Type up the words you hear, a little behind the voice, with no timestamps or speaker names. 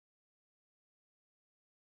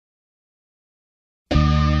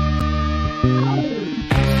Yeah.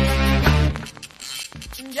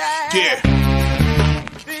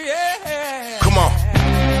 Come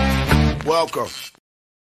on. Welcome.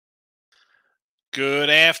 Good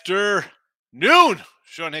afternoon.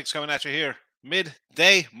 Sean Higgs coming at you here.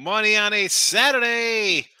 Midday money on a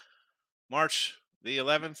Saturday, March the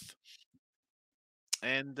 11th.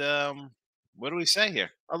 And what do we say here?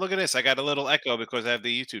 Oh, look at this. I got a little echo because I have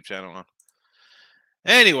the YouTube channel on.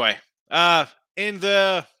 Anyway, in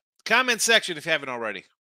the comment section, if you haven't already,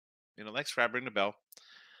 like, subscribe, ring the bell.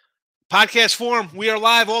 Podcast form, we are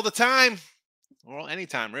live all the time, or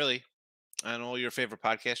anytime, really, on all your favorite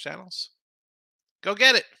podcast channels. Go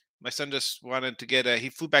get it. My son just wanted to get he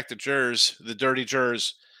flew back to Jersey, the dirty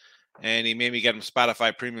Jersey, and he made me get him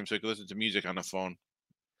Spotify Premium so he could listen to music on the phone.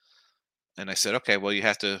 And I said, okay, well, you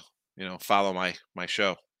have to, follow my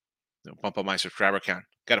show, pump up my subscriber count.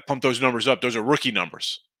 Got to pump those numbers up. Those are rookie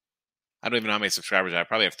numbers. I don't even know how many subscribers I have. I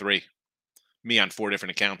probably have 3. Me on 4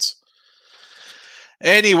 different accounts.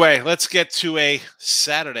 Anyway, let's get to a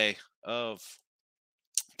Saturday of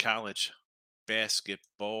college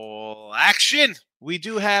basketball action. We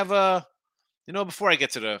do have before I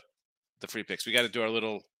get to the free picks, we got to do our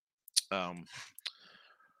little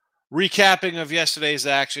recapping of yesterday's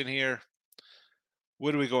action here.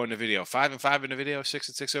 What do we go in the video? 5-5 in the video,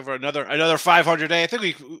 6-6 over another 500 day. I think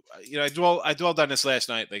we, I dwelled on this last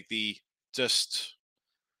night. Like there's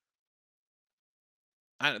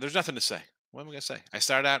nothing to say. What am I going to say? I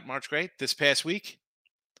started out March great. This past week,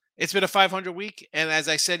 it's been a 500 week. And as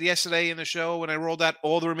I said yesterday in the show, when I rolled out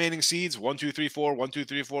all the remaining seeds, 1, 2, 3, 4, 1, 2,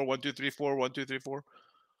 3, 4, 1, 2, 3, 4, 1, 2, 3, 4,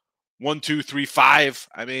 1, 2, 3, 5.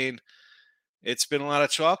 I mean, it's been a lot of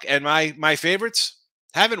chalk. And my favorites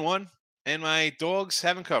haven't won, and my dogs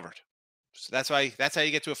haven't covered. So that's how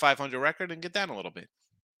you get to a 500 record and get down a little bit.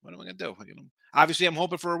 What am I going to do? Obviously, I'm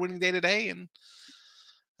hoping for a winning day today, and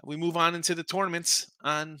we move on into the tournaments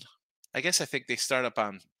on, I think they start up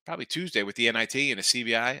on probably Tuesday with the NIT and the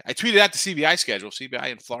CBI. I tweeted out the CBI schedule,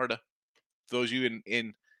 CBI in Florida, for those of you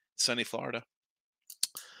in sunny Florida.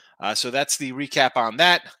 So that's the recap on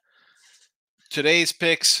that. Today's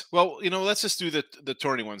picks, well, let's just do the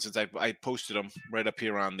tourney ones since I posted them right up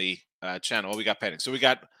here on the channel. What we got pending? So we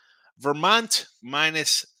got Vermont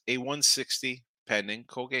minus a 160 pending,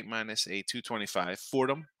 Colgate minus a 225,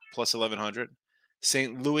 Fordham plus 1100,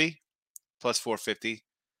 St. Louis plus 450,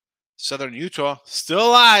 Southern Utah still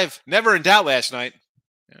alive, never in doubt last night.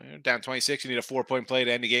 Down 26, you need a 4-point play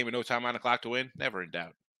to end the game with no time on the clock to win. Never in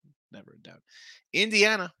doubt. Never in doubt.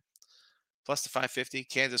 Indiana plus the 550,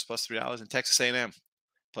 Kansas plus $3, and Texas A&M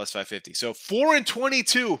plus 550. So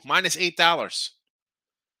 4-22 minus $8.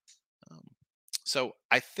 So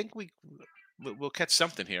I think we'll catch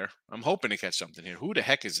something here. I'm hoping to catch something here. Who the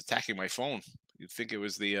heck is attacking my phone? You'd think it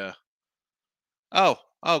was the Oh,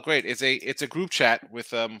 great. It's a group chat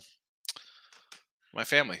with my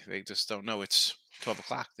family. They just don't know it's 12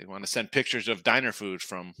 o'clock. They want to send pictures of diner food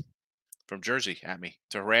from Jersey at me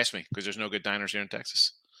to harass me because there's no good diners here in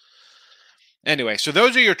Texas. Anyway, so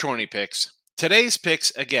those are your tourney picks. Today's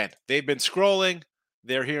picks, again, they've been scrolling.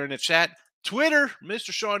 They're here in the chat. Twitter,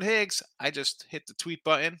 Mr. Sean Higgs. I just hit the tweet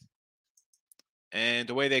button, and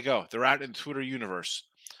away they go. They're out in the Twitter universe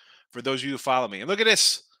for those of you who follow me. And look at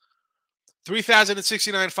this.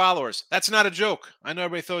 3,069 followers. That's not a joke. I know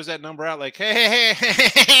everybody throws that number out like, hey,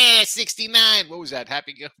 69. What was that?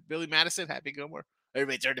 Billy Madison, Happy Gilmore.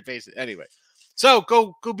 Everybody turned to face it. Anyway, so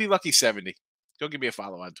go be lucky 70. Go give me a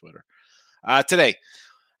follow on Twitter. Today,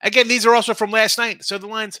 again, these are also from last night, so the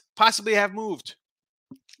lines possibly have moved.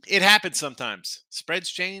 It happens sometimes. Spreads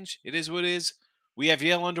change. It is what it is. We have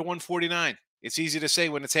Yale under 149. It's easy to say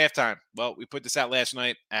when it's halftime. Well, we put this out last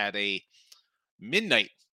night at a midnight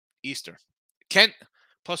Eastern. Kent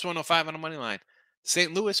plus 105 on the money line.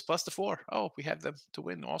 St. Louis plus the 4. Oh, we have them to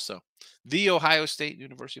win also. The Ohio State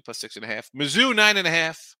University plus 6.5. Mizzou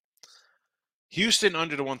 9.5. Houston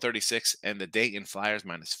under the 136. And the Dayton Flyers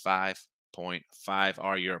minus 5.5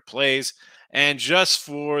 are your plays. And just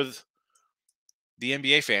for the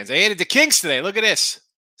NBA fans, I added the Kings today. Look at this.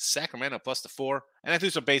 Sacramento plus the 4. And I threw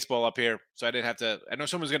some baseball up here, so I didn't have to. I know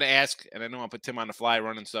someone's going to ask, and I know I'll put Tim on the fly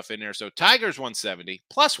running stuff in there. So Tigers 170,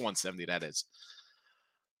 plus 170, that is.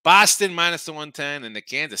 Boston minus the 110, and the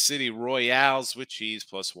Kansas City Royals with cheese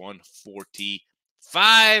plus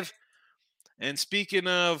 145. And speaking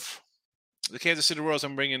of the Kansas City Royals,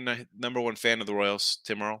 I'm bringing the number one fan of the Royals,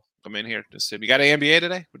 Tim Earl. Come in here. Just you got an NBA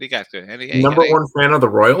today? What do you got? Number one fan of the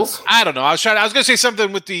Royals? I don't know. I was going to say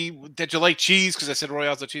something with that you like cheese because I said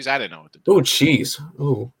Royals are cheese. I didn't know what to do. Oh, cheese.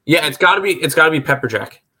 Oh, yeah. It's got to be pepper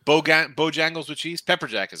jack. Bojangles with cheese. Pepper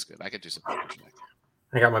jack is good. I could do some pepper jack.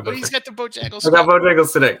 I got my Oh, he's Bojangles. got the Bojangles. I got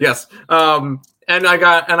Bojangles today. Yes. And I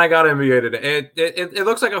got NBA today. It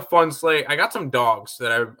looks like a fun slate. I got some dogs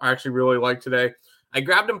that I actually really like today. I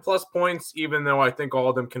grabbed them plus points, even though I think all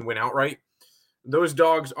of them can win outright. Those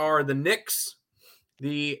dogs are the Knicks,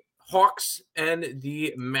 the Hawks, and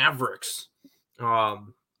the Mavericks.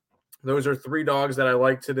 Those are 3 dogs that I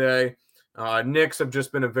like today. Knicks have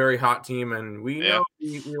just been a very hot team, and we know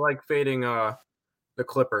we like fading the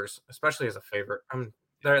Clippers, especially as a favorite.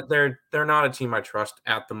 They're not a team I trust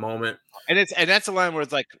at the moment. And that's a line where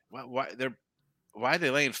it's like, why are they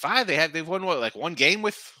laying 5? They've won what, like 1 game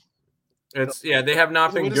with. They have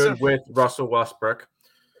not been good with Russell Westbrook.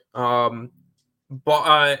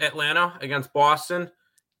 Atlanta against Boston.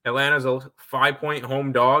 Atlanta's a 5-point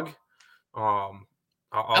home dog.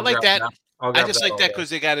 I like that. I just like that because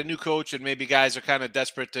they got a new coach and maybe guys are kind of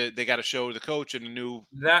desperate they got to show the coach and the new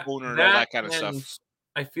owner and all that kind of stuff.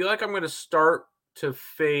 I feel like I'm going to start to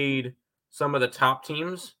fade some of the top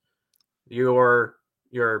teams. Your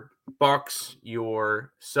Bucks,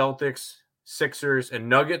 your Celtics, Sixers, and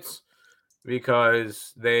Nuggets,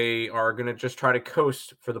 because they are going to just try to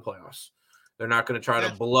coast for the playoffs. They're not going to try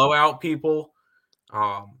to blow out people.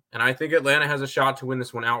 And I think Atlanta has a shot to win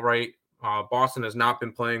this one outright. Boston has not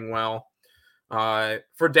been playing well.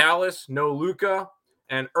 For Dallas, no Luka,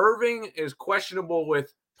 and Irving is questionable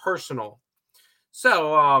with personal.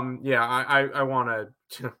 So, I want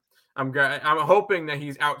to. I'm hoping that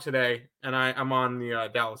he's out today, and I'm on the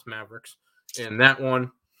Dallas Mavericks in that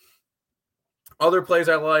one. Other plays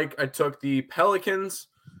I like, I took the Pelicans.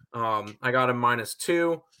 I got a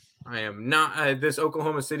 -2. I am not this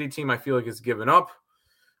Oklahoma City team. I feel like it's given up.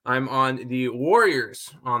 I'm on the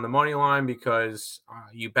Warriors on the money line because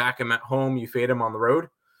you back them at home, you fade them on the road,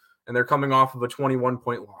 and they're coming off of a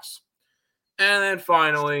 21-point loss. And then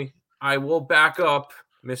finally, I will back up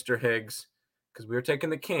Mr. Higgs because we were taking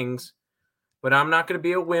the Kings, but I'm not going to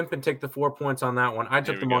be a wimp and take the 4 points on that one. I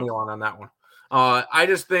took the money line on that one. I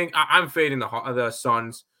just think I'm fading the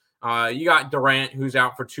Suns. You got Durant, who's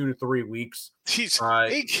out for 2 to 3 weeks. He got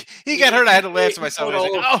hurt. I had to laugh to myself. I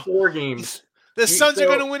was like, 4 games. The Suns are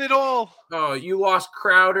going to win it all. You lost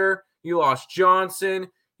Crowder. You lost Johnson.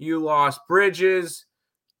 You lost Bridges.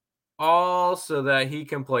 All so that he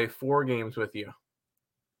can play 4 games with you.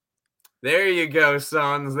 There you go,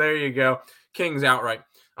 Suns. There you go. Kings outright.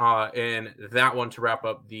 And that one to wrap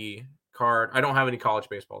up the card. I don't have any college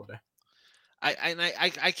baseball today.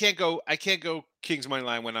 I can't go Kings money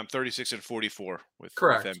line when I'm 36-44 with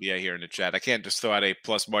NBA here in the chat. I can't just throw out a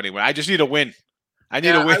plus money when I just need a win. I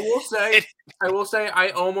need a win. I will say I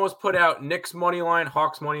almost put out Knicks money line,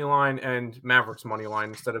 Hawks money line, and Mavericks money line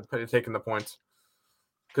instead of taking the points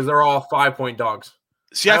because they're all 5-point dogs.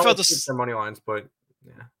 See, I felt their money lines, but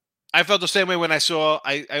yeah. I felt the same way when I saw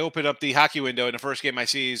I opened up the hockey window and the first game I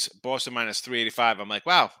see is Boston -385. I'm like,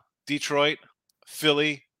 wow, Detroit,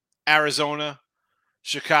 Philly, Arizona,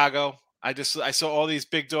 Chicago. I saw all these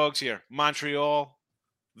big dogs here. Montreal,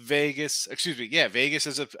 Vegas. Excuse me. Yeah, Vegas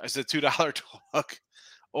is a $2 dog.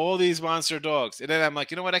 All these monster dogs. And then I'm like,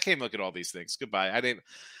 you know what? I can't look at all these things. Goodbye. I didn't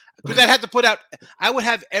because I had to put out I would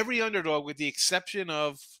have every underdog with the exception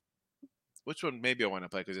of which one maybe I want to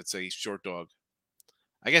play because it's a short dog.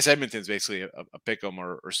 I guess Edmonton's basically a pick 'em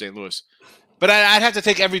or St. Louis. But I'd have to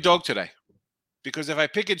take every dog today. Because if I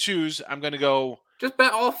pick and choose, I'm going to go. Just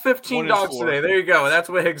bet all 15 dogs today. There you go. That's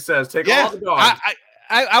what Higgs says. Take all the dogs.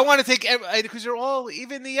 I want to take because they're all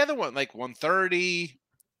even the other one like 130.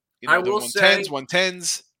 I will say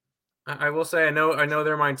 110s. I will say I know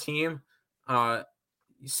they're my team.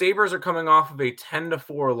 Sabres are coming off of a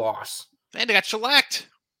 10-4 loss. Man, they got shellacked.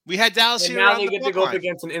 We had Dallas and here. Now they get to go up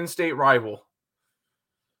against an in-state rival.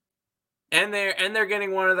 And they're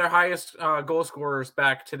getting one of their highest goal scorers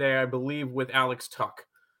back today, I believe, with Alex Tuck.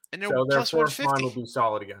 And so their fourth line will be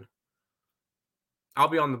solid again. I'll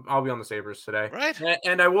be on the Sabres today. Right.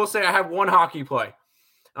 And I will say I have one hockey play.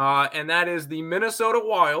 And that is the Minnesota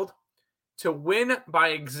Wild to win by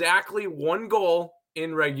exactly 1 goal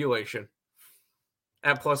in regulation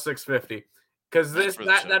at plus 650. Because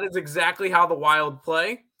that is exactly how the Wild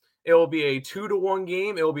play. It will be a 2-1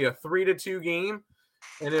 game. It will be a 3-2 game.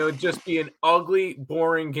 And it would just be an ugly,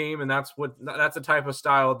 boring game, and that's the type of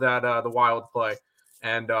style that the Wild play.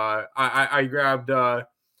 And I grabbed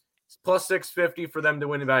plus 650 for them to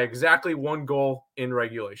win by exactly 1 goal in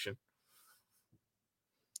regulation.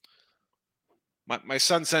 My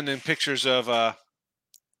son sending pictures of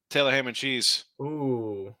Taylor ham and cheese.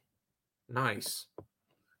 Ooh, nice.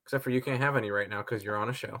 Except for you can't have any right now because you're on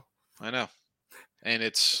a show. I know, and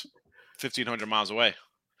it's 1,500 miles away.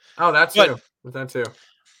 Oh, that's too. With that too.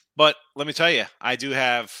 But let me tell you, I do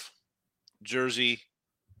have Jersey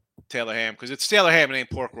Taylor ham because it's Taylor ham. It ain't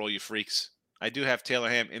pork roll, you freaks. I do have Taylor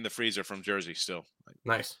ham in the freezer from Jersey still.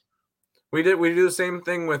 Nice. We do the same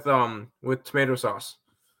thing with tomato sauce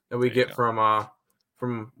that we get from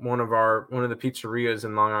one of the pizzerias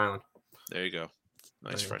in Long Island. There you go.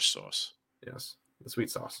 Nice fresh sauce. Yes, the sweet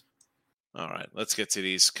sauce. All right, let's get to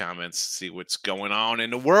these comments, see what's going on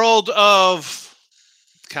in the world of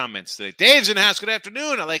comments today. Dave's in the house. Good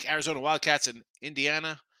afternoon. I like Arizona Wildcats and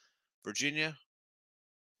Indiana, Virginia,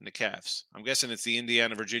 and the Cavs. I'm guessing it's the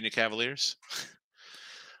Indiana, Virginia Cavaliers.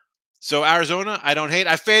 So Arizona, I don't hate.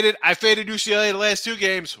 I faded UCLA the last 2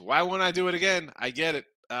 games. Why won't I do it again? I get it.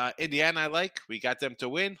 Indiana, I like. We got them to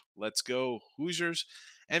win. Let's go Hoosiers.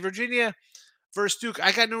 And Virginia versus Duke.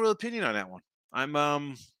 I got no real opinion on that one.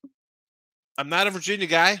 I'm not a Virginia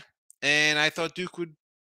guy, and I thought Duke would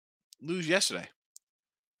lose yesterday.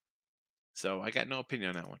 So I got no opinion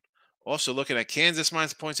on that one. Also, looking at Kansas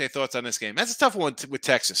minus points, any thoughts on this game? That's a tough one with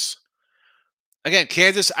Texas. Again,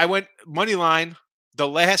 Kansas, I went money line the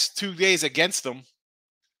last 2 days against them,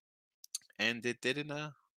 and it didn't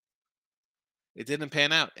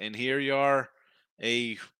pan out. And here you are,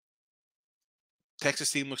 a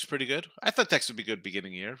Texas team looks pretty good. I thought Texas would be good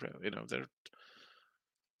beginning year.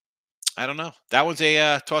 I don't know. That one's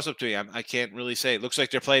a toss-up to me. I can't really say. It looks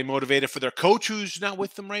like they're playing motivated for their coach who's not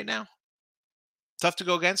with them right now. Tough to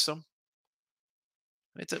go against them.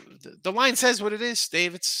 The line says what it is,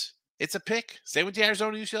 Dave. It's a pick. Stay with the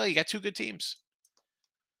Arizona UCLA. You got 2 good teams.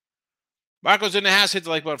 Marco's in the house. Hit the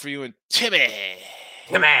like button for you and Timmy.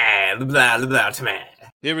 Timmy.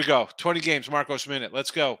 Here we go. 20 games, Marcos Minute.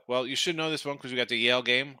 Let's go. Well, you should know this one because we got the Yale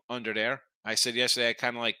game under there. I said yesterday I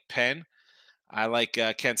kind of like Penn. I like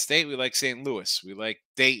Kent State. We like St. Louis. We like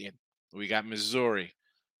Dayton. We got Missouri.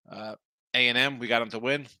 A&M, we got them to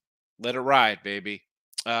win. Let it ride, baby.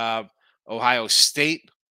 Ohio State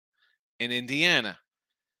and Indiana.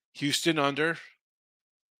 Houston under.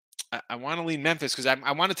 I want to lean Memphis because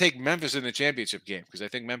I want to take Memphis in the championship game because I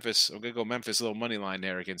think Memphis, I'm going to go Memphis, a little money line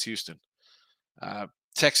there against Houston.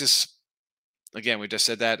 Texas, again, we just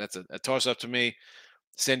said that. That's a toss-up to me.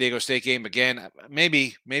 San Diego State game, again,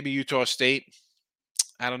 maybe Utah State.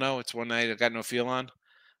 I don't know. It's one night I got no feel on.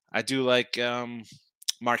 I do like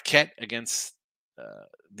Marquette against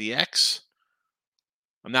the X.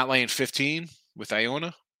 I'm not laying 15 with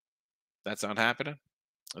Iona. That's not happening.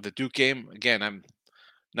 The Duke game, again, I'm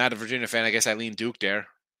not a Virginia fan. I guess I lean Duke there.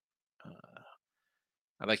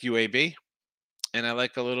 I like UAB. And I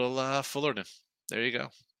like a little Fullerton. There you go.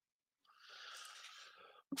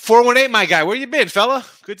 418, my guy. Where you been, fella?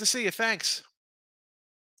 Good to see you. Thanks.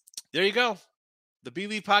 There you go. The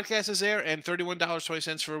B-League podcast is there, and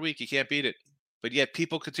 $31.20 for a week. You can't beat it. But yet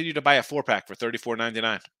people continue to buy a 4-pack for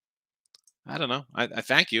 $34.99. I don't know. I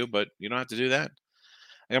thank you, but you don't have to do that.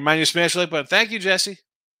 I remind you to smash the like button. Thank you, Jesse.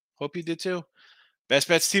 Hope you did too. Best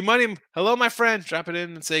Bets Team Money. Hello, my friend. Drop it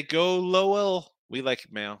in and say, go Lowell. We like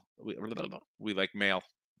mail. We like mail.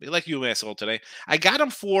 We like you, asshole, today. I got them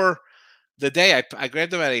for the day. I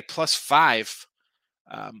grabbed them at a +5.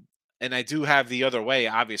 And I do have the other way,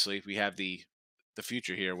 obviously. We have the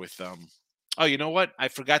future here with oh, you know what? I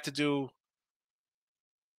forgot to do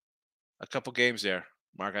a couple games there,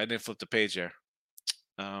 Mark. I didn't flip the page there.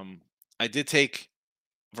 I did take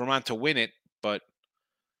Vermont to win it, but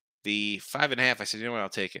the 5.5, I said, you know what, I'll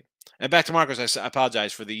take it. And back to Marcos, I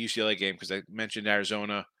apologize for the UCLA game because I mentioned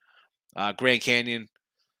Arizona, Grand Canyon.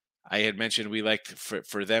 I had mentioned we like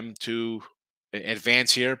for them to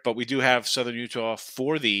advance here, but we do have Southern Utah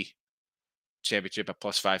for the championship at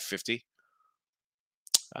 +550.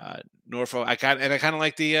 Norfolk, I kind of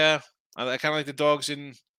like the dogs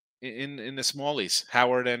in the smallies,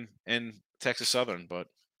 Howard and Texas Southern, but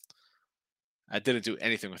I didn't do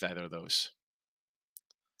anything with either of those.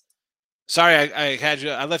 Sorry,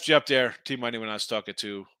 I left you up there, Team Money, when I was talking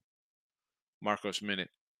to Marcos Minute.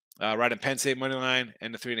 Riding Penn State money line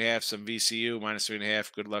and the 3.5, some VCU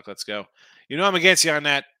 -3.5. Good luck. Let's go. You know I'm against you on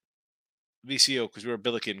that VCU because we're a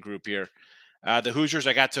Billiken group here. The Hoosiers,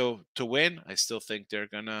 I got to win. I still think they're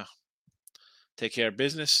gonna take care of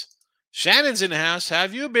business. Shannon's in the house. How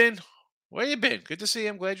have you been? Where you been? Good to see you.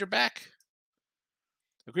 I'm glad you're back.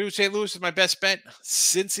 Agree with St. Louis is my best bet.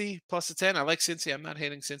 Cincy +10. I like Cincy. I'm not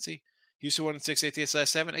hating Cincy. Houston 1-6 ATS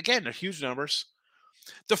last 7. Again, they're huge numbers.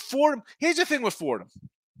 The Fordham. Here's the thing with Fordham.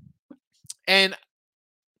 And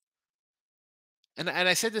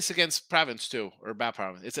I said this against Providence too, or about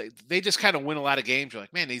Providence. It's like they just kind of win a lot of games. You're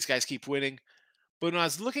like, man, these guys keep winning. But when I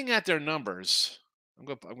was looking at their numbers, I'm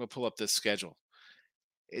gonna pull up this schedule.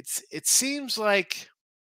 It seems like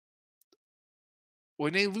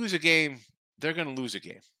when they lose a game, they're gonna lose a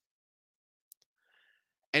game.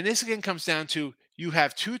 And this again comes down to you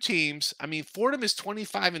have two teams. I mean, Fordham is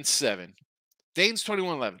 25-7. Dayton's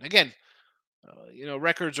 21-11. Again,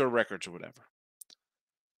 records are records or whatever.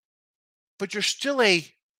 But you're still a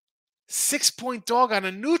 6-point dog on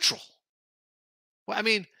a neutral. Well, I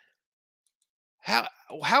mean,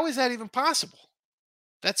 how is that even possible?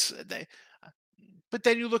 But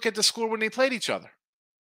then you look at the score when they played each other,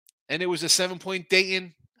 and it was a 7-point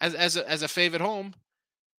Dayton as a favorite home,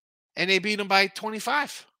 and they beat them by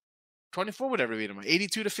 25, 24, whatever beat them,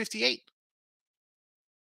 82-58.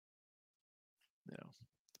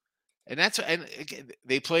 And again,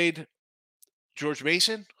 they played George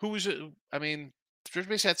Mason, who was, George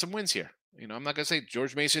Mason had some wins here. I'm not going to say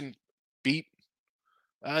George Mason beat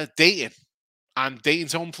Dayton on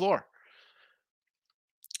Dayton's home floor.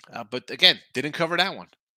 But again, didn't cover that one.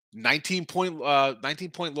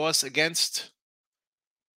 19-point loss against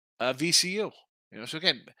VCU. So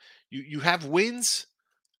again, you have wins,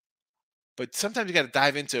 but sometimes you got to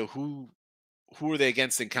dive into who are they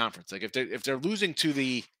against in conference. Like if they're losing to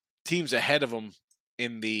the teams ahead of them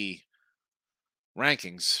in the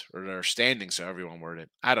rankings or their standings, however you want to word it.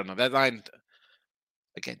 I don't know. That line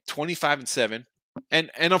again, 25-7.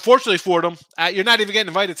 And unfortunately for them, you're not even getting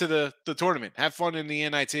invited to the tournament. Have fun in the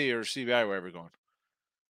NIT or CBI, wherever you're going.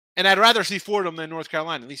 And I'd rather see Fordham than North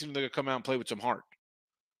Carolina. At least they're going to come out and play with some heart.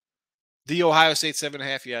 The Ohio State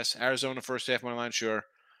 7.5, yes. Arizona first half money line, sure.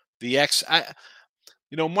 The X,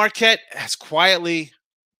 Marquette has quietly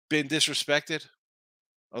been disrespected.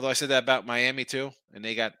 Although I said that about Miami too, and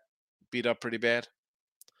they got beat up pretty bad.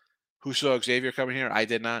 Who saw Xavier coming here? I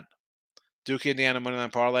did not. Duke, Indiana money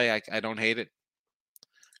line parlay. I don't hate it.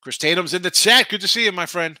 Chris Tatum's in the chat. Good to see you, my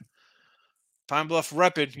friend. Pine Bluff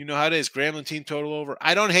repping. You know how it is. Grambling team total over.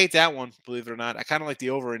 I don't hate that one, believe it or not. I kind of like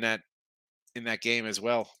the over in that game as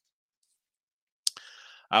well.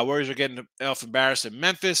 Warriors are getting embarrassed in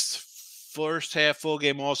Memphis. First half, full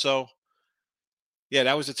game also. Yeah,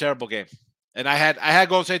 that was a terrible game. And I had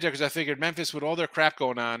Golden State there because I figured Memphis, with all their crap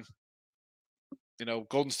going on,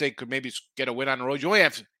 Golden State could maybe get a win on the road. You only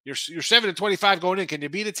have you're 7-25 going in. Can you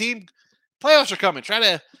beat a team? Playoffs are coming.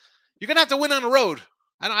 You're gonna have to win on the road.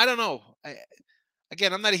 I don't know.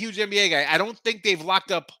 Again, I'm not a huge NBA guy. I don't think they've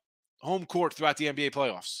locked up home court throughout the NBA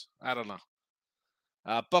playoffs. I don't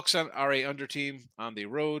know. Bucks are a under team on the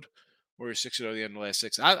road. Warriors 6-0 the end of the last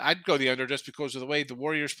 6. I'd go the under just because of the way the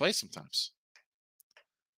Warriors play sometimes.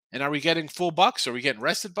 And are we getting full Bucks? Are we getting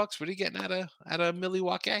rested Bucks? What are you getting out of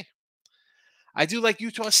Milwaukee? I do like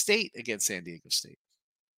Utah State against San Diego State.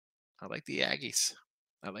 I like the Aggies.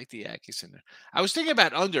 In there. I was thinking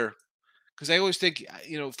about under because I always think,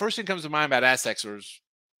 first thing comes to mind about Aztecs was,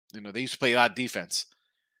 they used to play a lot of defense.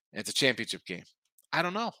 And it's a championship game. I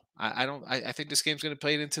don't know. I think this game's going to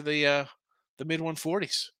play it into the mid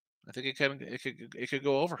 140s. I think it could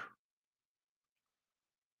go over.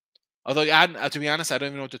 Although, to be honest, I don't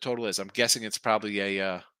even know what the total is. I'm guessing it's probably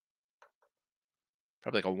like a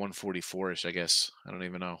 144-ish, I guess. I don't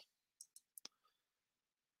even know.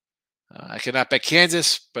 I cannot bet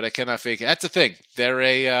Kansas, but I cannot fake it. That's the thing. They're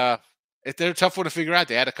a tough one to figure out.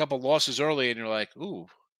 They had a couple losses early, and you're like, ooh,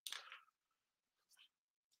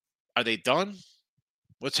 are they done?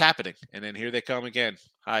 What's happening? And then here they come again.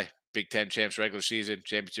 Hi, Big Ten champs, regular season,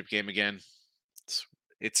 championship game again.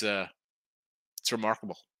 It's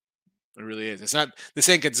remarkable. It really is. It's not this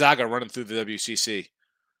ain't Gonzaga running through the WCC.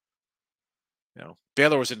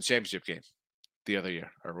 Baylor was in the championship game the other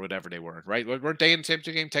year or whatever they were, right? Weren't they in the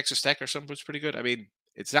championship game? Texas Tech or something was pretty good. I mean,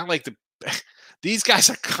 it's not like these guys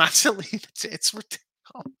are constantly. It's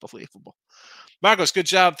unbelievable. Marcos, good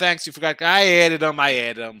job. Thanks. You forgot. I added them.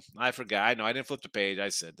 I forgot. I know. I didn't flip the page. I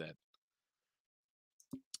said that.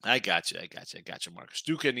 I got you, Marcus.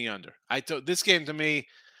 Duke in the under. This game to me,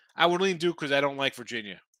 I would lean Duke because I don't like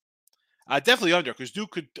Virginia. Definitely under because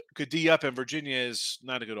Duke could D up and Virginia is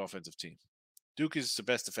not a good offensive team. Duke is the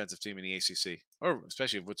best defensive team in the ACC, or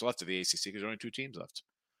especially what's left of the ACC because there are only 2 teams left.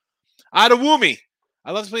 Adewumi.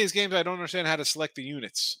 I love to play these games. But I don't understand how to select the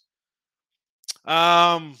units.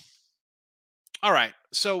 All right.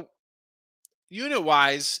 So unit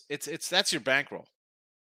wise, that's your bankroll.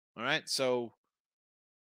 All right. So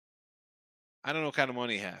I don't know what kind of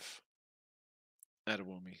money you have.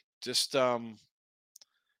 Adewumi. Just the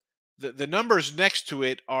numbers next to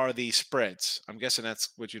it are the spreads. I'm guessing that's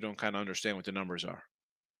what you don't kind of understand what the numbers are.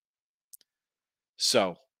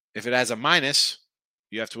 So if it has a minus,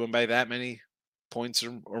 you have to win by that many points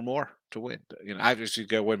or more to win. Obviously you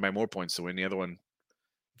got to win by more points to win. The other one,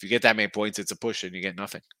 if you get that many points, it's a push and you get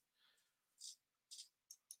nothing.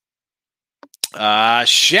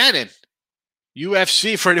 Shannon,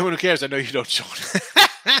 UFC for anyone who cares. I know you don't, Sean.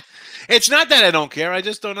 It's not that I don't care. I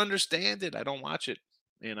just don't understand it. I don't watch it,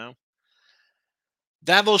 you know.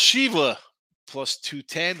 Davos Shiva plus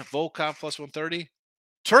 210. Volkov plus 130.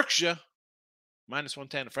 Turksha minus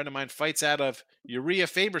 110. A friend of mine fights out of Uriah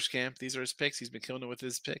Faber's camp. These are his picks. He's been killing it with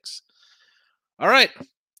his picks. All right.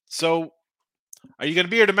 So are you going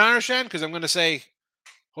to be here tomorrow, Shan? Because I'm going to say,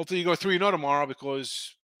 hopefully you go 3-0 tomorrow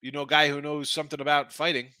because you know a guy who knows something about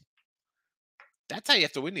fighting. That's how you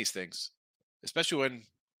have to win these things, especially when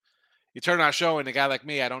you turn on a show and a guy like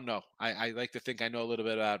me, I don't know. I like to think I know a little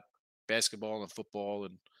bit about basketball and football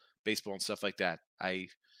and baseball and stuff like that. I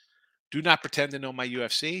do not pretend to know my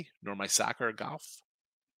UFC nor my soccer or golf.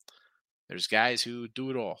 There's guys who do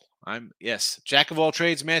it all. I'm, yes, jack of all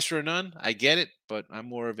trades, master of none. I get it, but I'm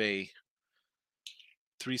more of a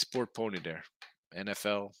 3-sport pony there.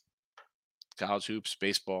 NFL, college hoops,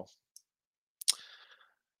 baseball.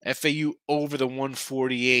 FAU over the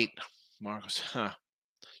 148. Marcos, huh?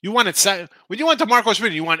 You want it when you want the Marcos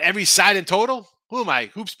Smith, you want every side in total? Who am I?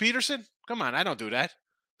 Hoops Peterson? Come on, I don't do that.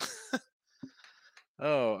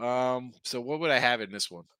 So what would I have in this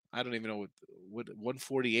one? I don't even know what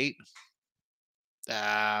 148.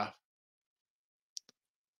 I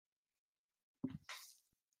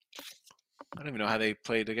don't even know how they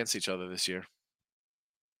played against each other this year.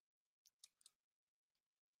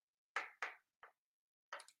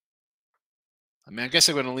 I mean, I guess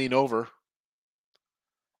I'm going to lean over.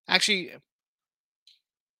 Actually,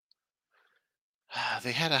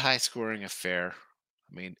 they had a high-scoring affair.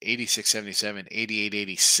 I mean, 86-77,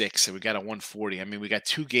 88-86, and we got a 140. I mean, we got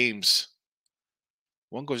two games.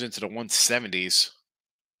 One goes into the 170s.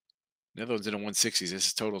 The other one's in the 160s.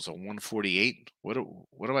 This total's a 148. What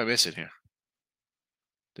am I missing here?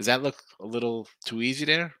 Does that look a little too easy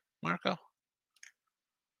there, Marco?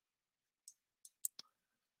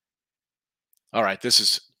 All right, this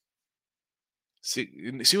is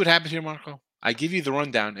see what happens here, Marco? I give you the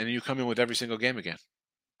rundown, and then you come in with every single game again.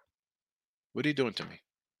 What are you doing to me?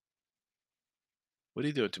 What are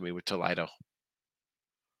you doing to me with Toledo?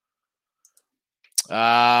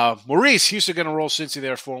 Maurice, Houston going to roll Cincy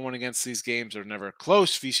there 4-1 against these games. Are never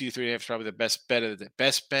close. VCU 3.5 is probably the best bet of the day.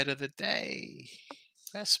 Best bet of the day.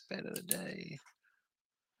 Best bet of the day.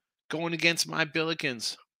 Going against my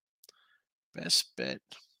Billikens. Best bet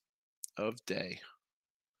of day.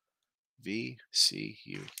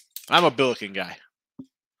 VCU. I'm a Billiken guy.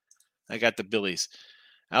 I got the Billies.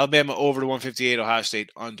 Alabama over to 158. Ohio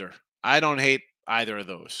State under. I don't hate either of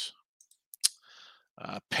those.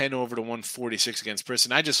 Penn over to 146 against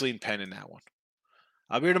Princeton. I just lean Penn in that one.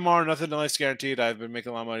 I'll be here tomorrow. Nothing in life's guaranteed. I've been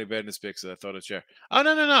making a lot of money betting this pick, so I thought I'd share. Oh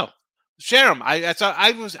no. Share them. I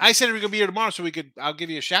said we were gonna be here tomorrow, so I'll give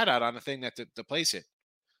you a shout out on the thing that to place it.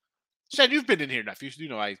 Shad, you've been in here enough. You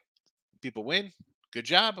know people win. Good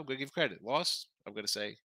job. I'm gonna give credit. Loss. I'm gonna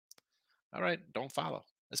say, all right, don't follow.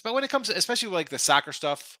 Especially when it comes, especially like the soccer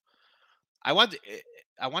stuff. I want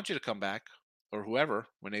you to come back, or whoever,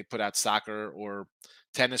 when they put out soccer or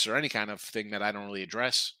tennis or any kind of thing that I don't really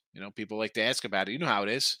address. You know, people like to ask about it. You know how it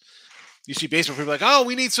is. You see baseball people like, oh,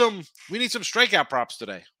 we need some strikeout props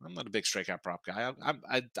today. I'm not a big strikeout prop guy.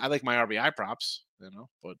 I like my RBI props, you know,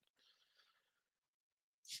 but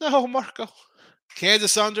no, Marco.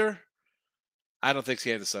 Kansas under. I don't think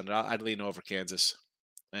Kansas under. I'd lean over Kansas.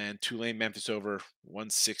 And Tulane, Memphis over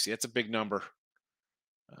 160. That's a big number.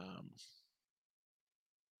 I'm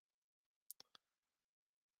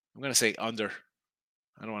going to say under.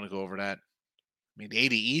 I don't want to go over that. I mean,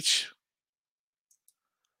 80 each.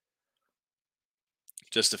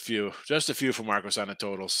 Just a few for Marcos on the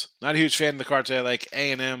totals. Not a huge fan of the cards. I like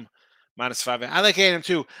A&M -5. I like A&M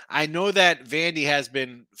too. I know that Vandy has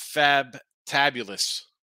been fabulous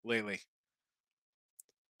lately,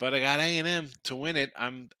 but I got A&M to win it.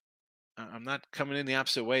 I'm not coming in the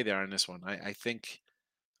opposite way there on this one. I think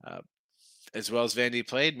as well as Vandy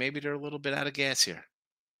played, maybe they're a little bit out of gas here.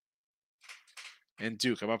 And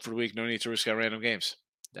Duke, I'm up for the week. No need to risk out random games.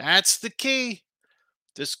 That's the key.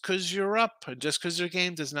 Just because you're up and just because they're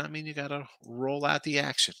game does not mean you got to roll out the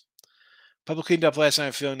action. Public cleaned up last night.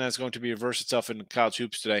 I'm feeling that's going to be reverse itself in college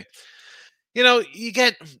hoops today. You know,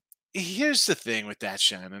 here's the thing with that,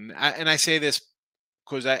 Shannon. And I say this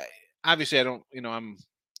because obviously I don't, you know, I'm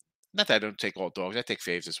not that I don't take all dogs. I take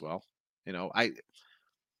faves as well. You know,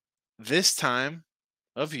 this time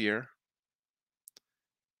of year,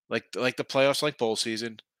 like the playoffs, like bowl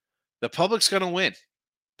season, the public's going to win.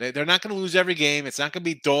 They're not going to lose every game. It's not going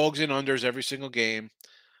to be dogs and unders every single game.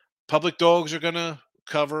 Public dogs are going to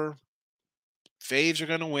cover. Faves are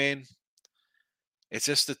going to win. It's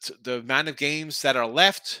just the amount of games that are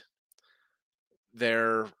left.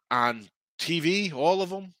 They're on TV, all of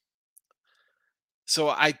them. So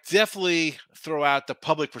I definitely throw out the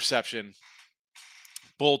public perception,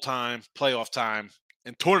 bowl time, playoff time,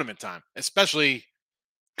 and tournament time, especially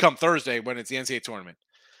come Thursday when it's the NCAA tournament.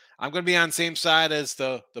 I'm going to be on the same side as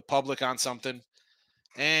the public on something,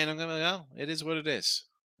 and I'm going to go. It is what it is.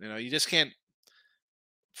 You just can't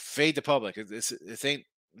fade the public. It ain't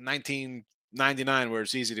 1999 where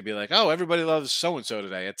it's easy to be like, oh, everybody loves so and so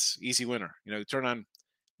today. It's easy winner. Turn on,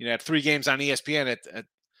 at 3 games on ESPN at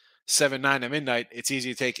 7, 9 at midnight. It's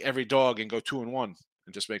easy to take every dog and go 2-1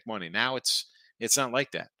 and just make money. Now it's not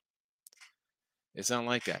like that. It's not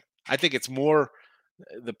like that. I think it's more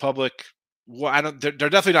the public. Well, they're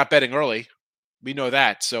definitely not betting early. We know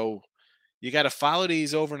that. So you got to follow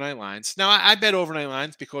these overnight lines. Now I bet overnight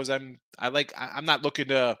lines because I'm not looking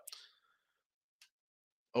to.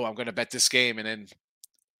 Oh, I'm going to bet this game, and then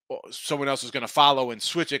someone else is going to follow and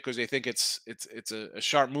switch it because they think it's a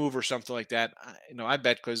sharp move or something like that. I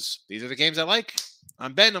bet because these are the games I like.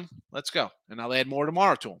 I'm betting them. Let's go, and I'll add more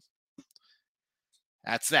tomorrow to them.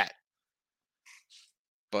 That's that.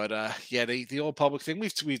 But yeah, the old public thing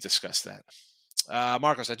we've discussed that.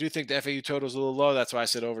 Marcos, I do think the FAU total is a little low. That's why I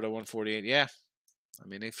said over to 148. Yeah, I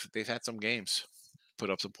mean they've had some games put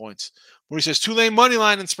up some points. Where he says Tulane money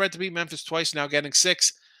line and spread to beat Memphis twice, now getting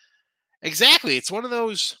 6. Exactly, it's one of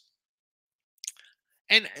those.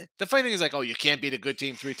 And the funny thing is like, oh, you can't beat a good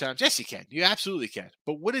team 3 times. Yes, you can. You absolutely can.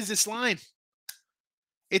 But what is this line?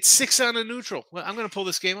 It's 6 on a neutral. Well, I'm going to pull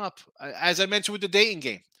this game up. As I mentioned with the Dayton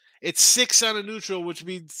game, it's 6 on a neutral, which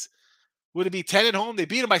means would it be 10 at home? They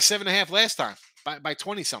beat them by 7.5 last time, by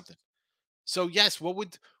 20 something. So yes, what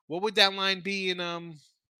would that line be in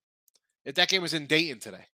if that game was in Dayton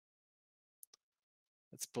today?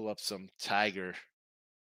 Let's pull up some Tiger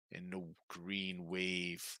and no green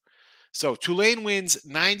wave. So Tulane wins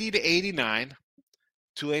 90-89.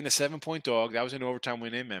 Tulane a 7-point dog. That was an overtime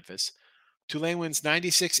win in Memphis. Tulane wins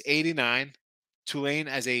 96-89. Tulane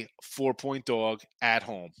as a 4-point dog at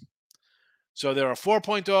home. So they're a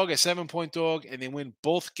 4-point dog, a 7-point dog, and they win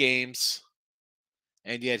both games.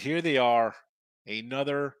 And yet here they are,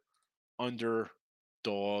 another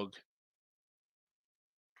underdog.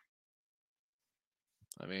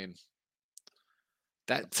 I mean,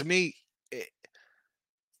 that to me,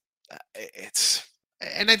 it's.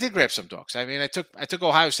 And I did grab some dogs. I mean, I took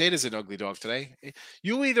Ohio State as an ugly dog today.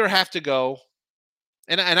 You either have to go,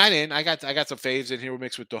 and I didn't. I got some faves in here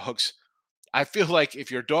mixed with dogs. I feel like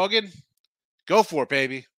if you're dogging, go for it,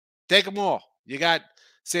 baby. Take them all. You got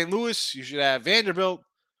St. Louis. You should have Vanderbilt,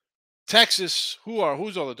 Texas.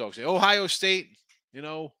 Who's all the dogs? Ohio State.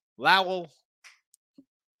 Lowell.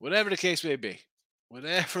 Whatever the case may be.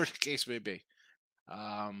 Whatever the case may be.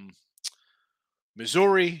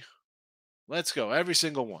 Missouri. Let's go. Every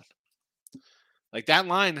single one. Like that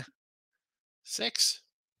line, 6.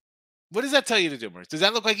 What does that tell you to do, Maurice? Does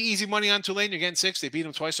that look like easy money on Tulane? You're getting 6. They beat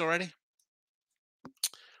them twice already.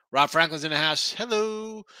 Rob Franklin's in the house.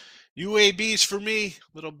 Hello. UABs for me.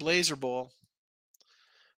 Little Blazer ball.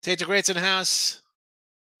 Tate the Great's in the house.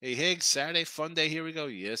 Hey, Higgs. Saturday fun day. Here we go.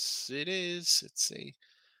 Yes, it is. It's a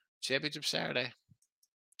championship Saturday.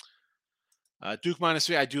 Duke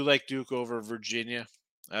 -3. I do like Duke over Virginia.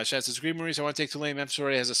 Shouts to Green Maurice. I want to take Tulane. Memphis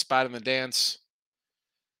already has a spot in the dance.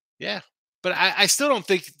 Yeah. But I still don't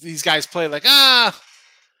think these guys play like, all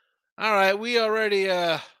right, we already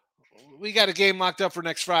we got a game locked up for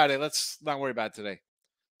next Friday. Let's not worry about it today.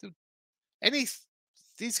 Dude,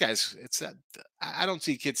 these guys, I don't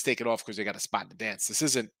see kids take it off because they got a spot in the dance. This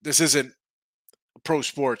isn't pro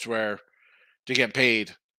sports where they're getting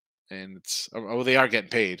paid, and they are getting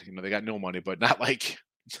paid. They got no money, but not like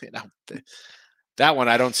that one.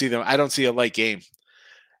 I don't see them. I don't see a light game.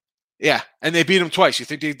 Yeah, and they beat them twice. You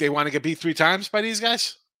think they want to get beat 3 times by these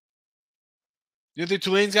guys? You think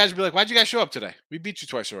Tulane's guys would be like, why'd you guys show up today? We beat you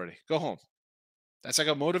twice already. Go home. That's like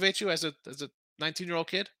how motivate you as a 19-year-old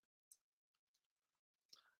kid?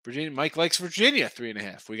 Virginia. Mike likes Virginia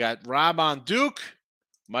 3.5. We got Rob on Duke.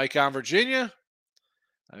 Mike on Virginia.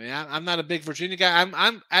 I mean, I'm not a big Virginia guy.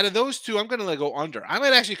 I'm out of those two, I'm going to go under. I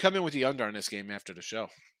might actually come in with the under on this game after the show.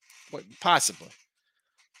 Possibly.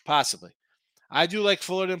 I do like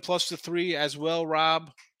Fullerton plus the 3 as well,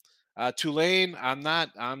 Rob. Tulane, I'm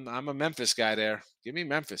a Memphis guy there. Give me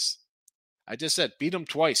Memphis. I just said beat them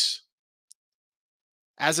twice.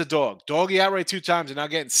 As a dog. Doggy outright 2 times and now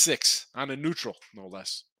getting 6 on a neutral, no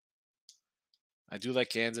less. I do like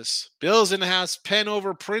Kansas. Bill's in the house. Penn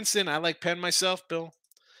over Princeton. I like Penn myself, Bill.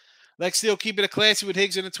 Lex Steele, keep it a classy with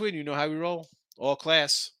Higgs and a twin. You know how we roll. All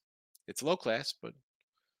class. It's low class, but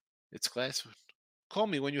it's class. Call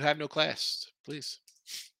me when you have no class, please.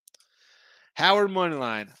 Howard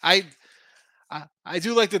Moneyline. I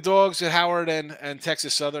do like the dogs at Howard and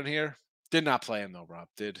Texas Southern here. Did not play them though, Rob.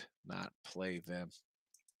 Did not play them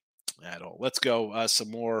at all. Let's go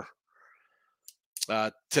some more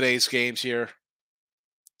today's games here.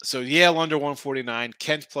 So Yale under 149,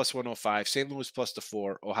 Kent plus 105, St. Louis plus the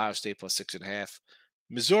 4, Ohio State plus 6.5,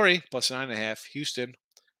 Missouri plus 9.5, Houston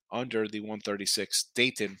under the 136,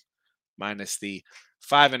 Dayton minus the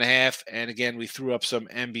 5.5. And again, we threw up some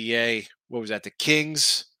NBA. What was that? The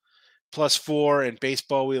Kings plus 4. In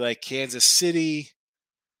baseball, we like Kansas City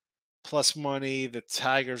plus money. The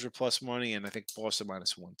Tigers are plus money. And I think Boston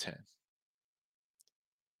minus 110.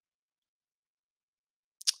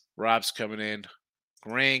 Rob's coming in.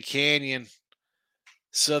 Grand Canyon,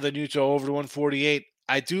 Southern Utah over to 148.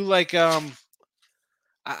 I do like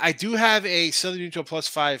I do have a Southern Utah plus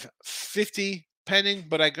 550 pending,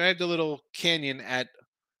 but I grabbed a little Canyon at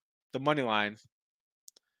the money line.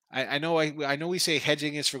 I know we say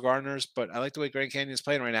hedging is for gardeners, but I like the way Grand Canyon is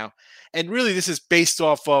playing right now. And really, this is based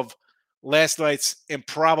off of last night's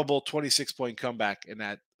improbable 26-point comeback in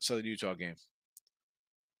that Southern Utah game.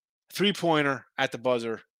 3-pointer at the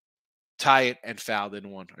buzzer. Tie it and fouled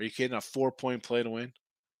in one. Are you kidding? A 4-point play to win?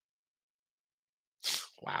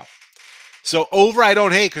 Wow. So over I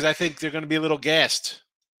don't hate because I think they're going to be a little gassed.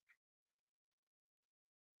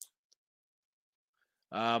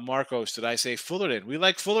 Marcos, did I say Fullerton? We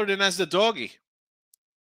like Fullerton as the doggy.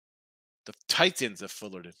 The Titans of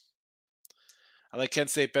Fullerton. I like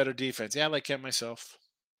Kent State better defense. Yeah, I like Kent myself.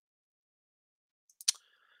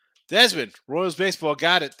 Desmond, Royals baseball,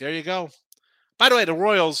 got it. There you go. By the way, the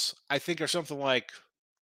Royals, I think, are something like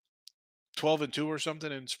 12-2 or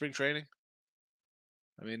something in spring training.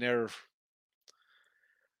 I mean, they're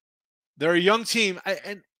a young team.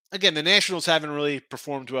 And again, the Nationals haven't really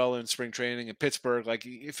performed well in spring training in Pittsburgh. Like,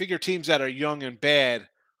 you figure teams that are young and bad,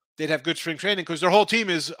 they'd have good spring training because their whole team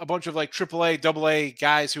is a bunch of like AAA, AA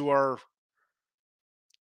guys who are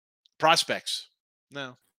prospects.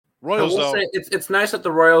 No. Royals, though. It's nice that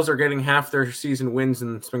the Royals are getting half their season wins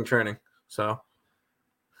in spring training. So.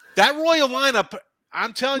 That Royal lineup,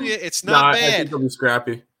 I'm telling you, it's not bad. I think they'll be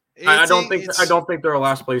scrappy. I don't think they're a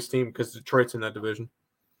last place team because Detroit's in that division.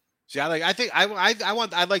 See, I like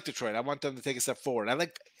Detroit. I want them to take a step forward.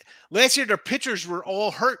 Last year their pitchers were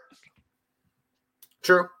all hurt.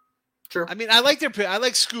 True. I mean, I like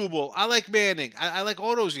Skubal. I like Manning. I like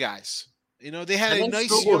all those guys. You know, they had a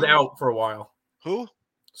nice. Skubal's out for a while. Who?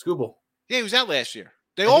 Skubal. Yeah, he was out last year.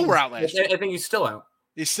 They all were out last year. I think he's still out.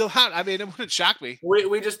 He's still out. I mean, it wouldn't shock me.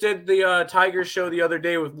 We just did the Tigers show the other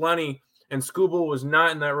day with Lenny, and Skubal was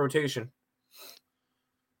not in that rotation.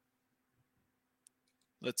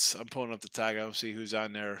 I'm pulling up the Tiger. See who's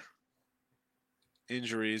on their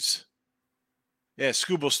injuries. Yeah,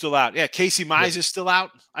 Skubal's still out. Yeah, Casey Mize is still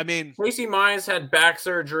out. I mean, Casey Mize had back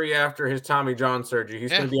surgery after his Tommy John surgery.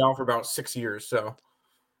 He's going to be out for about 6 years. So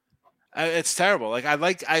it's terrible. Like I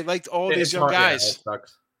liked all these young guys. Yeah, it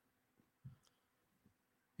sucks.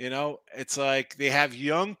 You know, it's like they have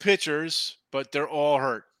young pitchers, but they're all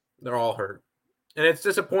hurt. They're all hurt. And it's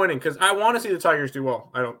disappointing because I want to see the Tigers do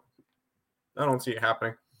well. I don't see it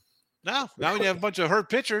happening. No, now when you have a bunch of hurt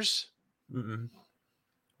pitchers. Mm-mm.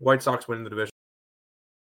 White Sox win the division.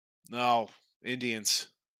 No, Indians.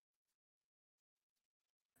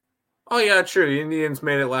 Oh, yeah, true. The Indians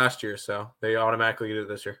made it last year, so they automatically get it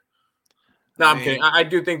this year. No, I'm kidding. I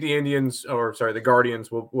do think the the Guardians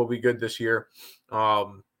will be good this year.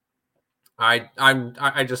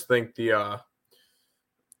 I just think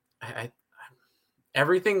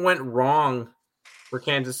everything went wrong for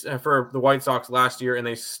for the White Sox last year, and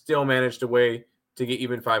they still managed a way to get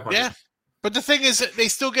even 500. Yeah, but the thing is, that they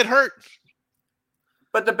still get hurt.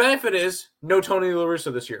 But the benefit is no Tony La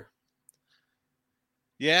Russa this year.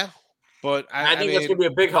 Yeah, but I think that's going to be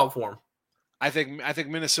a big help for him. I think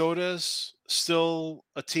Minnesota's still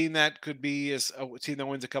a team that could be a team that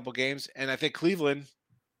wins a couple games, and I think Cleveland,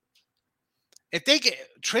 if they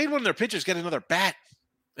trade one of their pitchers, get another bat.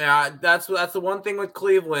 Yeah, that's the one thing with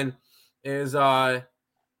Cleveland is well,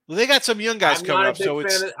 they got some young guys coming up. So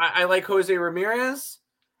I like Jose Ramirez.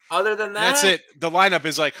 Other than that, that's it. The lineup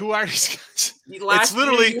is like, who are these guys?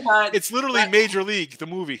 It's literally Major League, the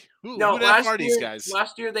movie. Who the heck are these guys?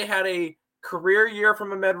 Last year they had a career year from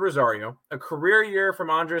Amed Rosario, a career year from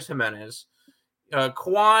Andres Jimenez.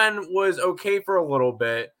 Kwan was okay for a little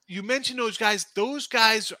bit. You mentioned those guys. Those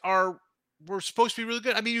guys were supposed to be really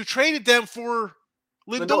good. I mean, you traded them for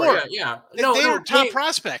Lindor. Yeah. They were top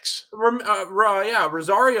prospects.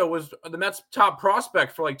 Rosario was the Mets' top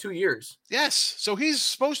prospect for like 2 years. Yes. So he's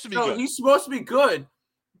supposed to be good. He's supposed to be good,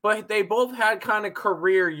 but they both had kind of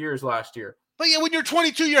career years last year. But yeah, when you're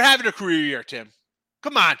 22, you're having a career year, Tim.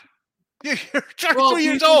 Come on. You're 33 Well, do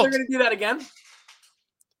you years think old. they're going to do that again?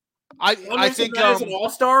 I think as an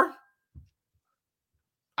all-star.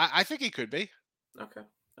 I think he could be. Okay,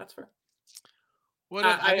 that's fair. What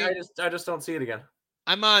I just don't see it again.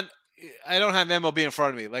 I don't have MLB in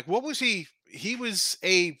front of me. Like, what was he? He was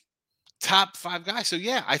a top 5 guy. So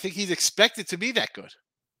yeah, I think he's expected to be that good.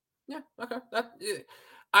 Yeah. Okay.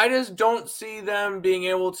 I just don't see them being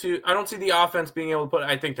able to. I don't see the offense being able to put.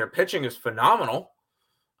 I think their pitching is phenomenal.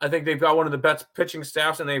 I think they've got one of the best pitching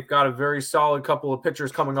staffs, and they've got a very solid couple of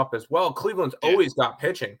pitchers coming up as well. Cleveland's always got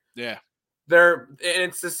pitching. Yeah. And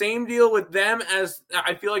it's the same deal with them as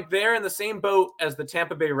I feel like they're in the same boat as the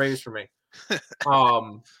Tampa Bay Rays for me.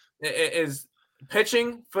 Is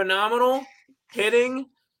pitching phenomenal, hitting.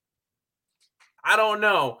 I don't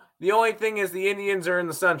know. The only thing is the Indians are in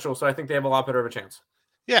the Central, so I think they have a lot better of a chance.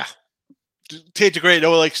 Yeah. Tate's a great. No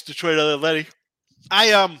one likes Detroit other than Letty.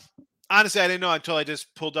 Honestly, I didn't know until I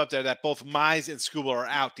just pulled up there that both Mize and Skubal are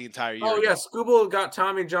out the entire year. Oh, yeah. Skubal got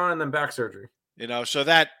Tommy John and then back surgery. So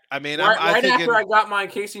that, I mean, right I'm thinking, after I got my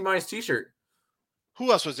Casey Mize t-shirt.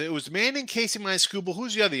 Who else was it? It was Manning, Casey Mize, Skubal.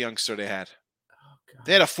 Who's the other youngster they had? Oh, God.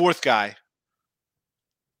 They had a 4th guy.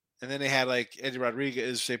 And then they had like Eddie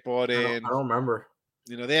Rodriguez they brought in. I don't remember.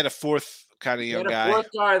 They had a 4th kind of young guy. A 4th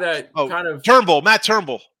guy that kind of Matt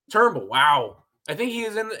Turnbull. Turnbull. Wow. I think he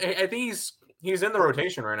is in. I think he's in the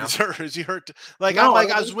rotation right now. Is he hurt? Like, No,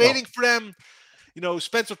 I was waiting for them.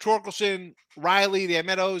 Spencer Torkelson, Riley, the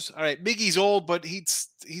Meadows. All right, Miggy's old, but he's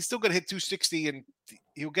still going to hit 260 and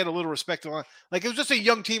he'll get a little respect. Like, it was just a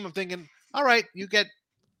young team. I'm thinking, all right, you get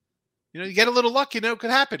a little luck. It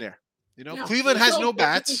could happen there. Cleveland has no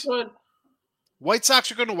bats. White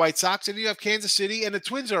Sox are going to White Sox, and you have Kansas City, and the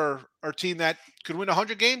Twins are a team that could win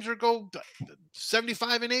 100 games or go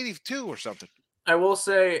 75 and 82 or something. I will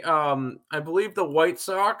say, I believe the White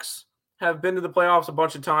Sox have been to the playoffs a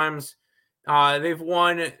bunch of times. They've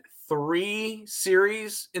won 3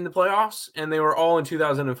 series in the playoffs, and they were all in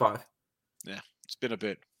 2005. Yeah, it's been a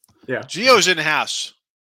bit. Yeah. Gio's in the house.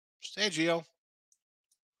 Hey, Gio.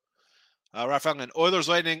 Rafael and Oilers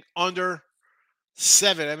Lightning under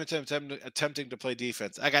 7. Edmonton attempting to play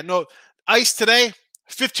defense. I got no ice today.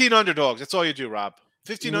 15 underdogs. That's all you do, Rob.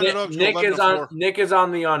 15 underdogs. Nick is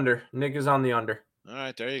on the under. Nick is on the under. All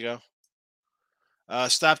right, there you go.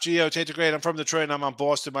 Stop Gio. Take the grade. I'm from Detroit, and I'm on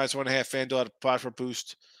Boston minus 1.5. FanDuel at a pot for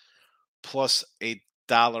boost plus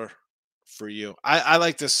 $1 for you. I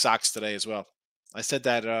like this Sox today as well. I said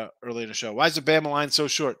that early in the show. Why is the Bama line so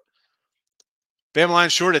short? Bama line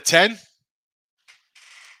short at 10?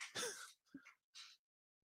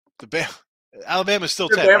 Alabama's still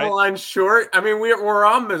 10, Bama right? line short. I mean, we're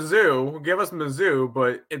on Mizzou. Give us Mizzou,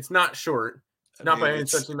 but it's not short. Not by any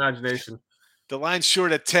such imagination. The line's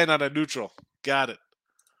short at 10 on a neutral. Got it.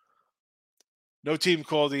 No team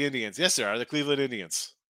called the Indians. Yes, there are. The Cleveland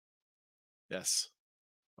Indians. Yes.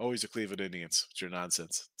 Always the Cleveland Indians. It's your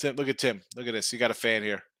nonsense. Tim, look at Tim. Look at this. You got a fan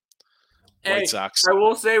here. White Sox. I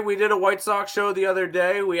will say we did a White Sox show the other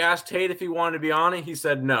day. We asked Tate if he wanted to be on it. He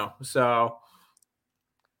said no. So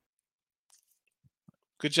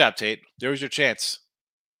good job, Tate. There was your chance.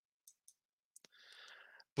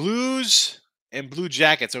 Blues and Blue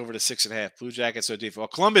Jackets over to 6.5. Blue Jackets are deep. Well,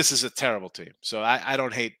 Columbus is a terrible team, so I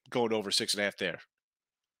don't hate going over 6.5 there.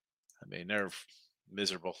 I mean, they're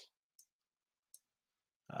miserable.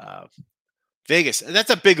 Vegas,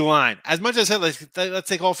 that's a big line. As much as I said, let's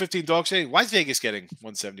take all 15 dogs. Why is Vegas getting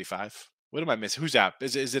 175? What am I missing? Who's out?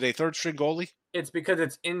 Is it a 3rd string goalie? It's because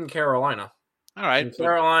it's in Carolina. All right. And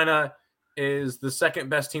Carolina is the 2nd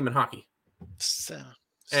best team in hockey.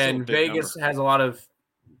 And Vegas has a lot of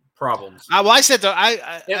problems. I said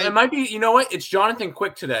it might be, you know what? It's Jonathan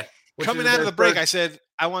Quick today. Coming out of the break, I said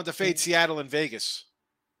I wanted to fade Seattle and Vegas.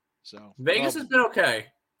 So Vegas has been okay.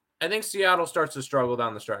 I think Seattle starts to struggle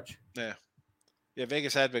down the stretch. Yeah. Yeah,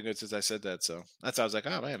 Vegas had been good since I said that. So that's how I was like,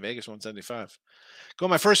 oh, man, Vegas 175. Go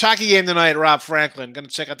my first hockey game tonight, Rob Franklin. Going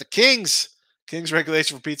to check out the Kings. Kings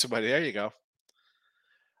regulation for Pizza Buddy. There you go.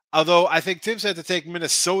 Although I think Tim said to take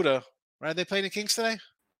Minnesota. Right? Are they playing the Kings today?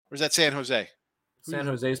 Or is that San Jose? San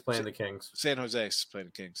Jose's playing the Kings. San Jose's playing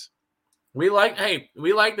the Kings. We like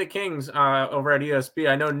the Kings over at ESP.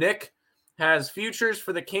 I know Nick has futures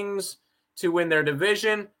for the Kings to win their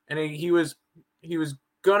division, and he was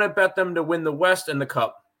gonna bet them to win the West and the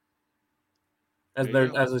Cup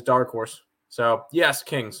as his dark horse. So yes,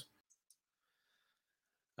 Kings.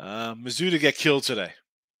 Mizzou to get killed today.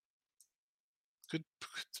 Good.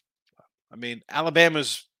 I mean,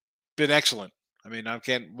 Alabama's been excellent. I mean,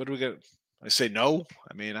 what do we get? I say no.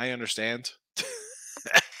 I mean, I understand.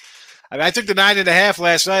 I mean, I took the 9.5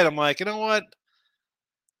 last night. I'm like, you know what?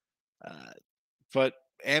 But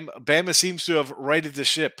Bama seems to have righted the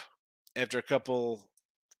ship after a couple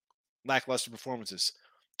lackluster performances.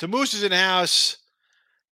 Tamoose is in the house.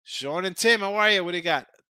 Sean and Tim, how are you? What do you got?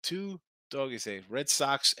 2 doggies say Red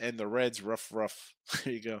Sox and the Reds. Rough.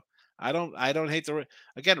 There you go. I don't hate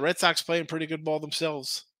again. Red Sox playing pretty good ball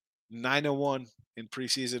themselves. 9-1 in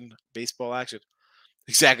preseason baseball action.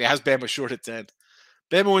 Exactly. How's Bama short at 10?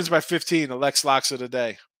 Bama wins by 15. The Lex locks of the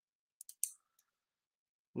day.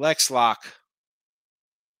 Lex lock.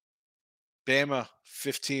 Bama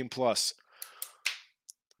 15 plus.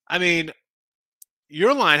 I mean,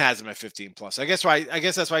 your line has them at 15 plus. I guess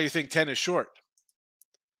that's why you think 10 is short.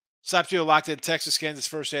 Slapfield locked in Texas, Kansas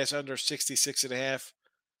first half under 66.5.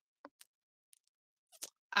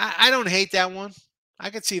 I don't hate that one. I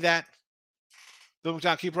could see that. Bill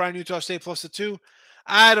McDonald, keep Ryan Utah State plus the 2.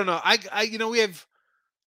 I don't know. We have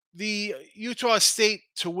the Utah State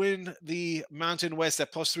to win the Mountain West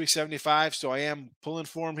at plus 375. So I am pulling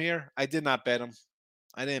for him here. I did not bet him.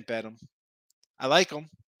 I didn't bet him. I like him.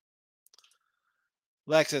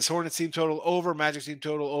 Lex says Hornets team total over, Magic team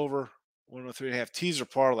total over, 103.5. Teaser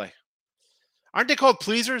parlay. Aren't they called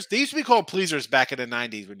pleasers? They used to be called pleasers back in the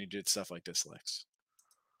 90s when you did stuff like this, Lex.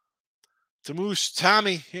 Tamoose,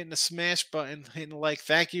 Tommy hitting the smash button, hitting the like.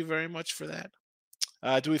 Thank you very much for that.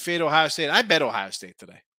 Do we fade Ohio State? I bet Ohio State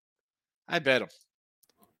today. I bet them.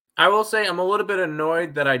 I will say I'm a little bit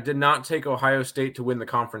annoyed that I did not take Ohio State to win the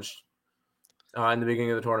conference in the beginning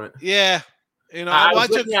of the tournament. Yeah. I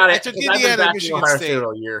took Indiana and Michigan State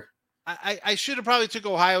all year. I should have probably took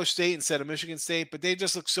Ohio State instead of Michigan State, but they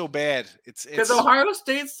just look so bad. It's because Ohio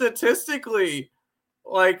State statistically,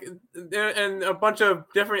 and a bunch of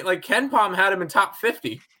different, Ken Pom had him in top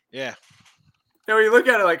 50. Yeah. You look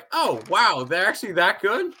at it like, oh wow, they're actually that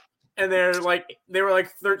good, and they were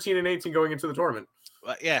 13 and 18 going into the tournament.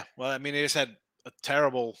 Yeah. Well, I mean, they just had a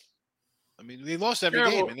terrible. I mean, they lost every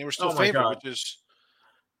game, and they were still favored, which is.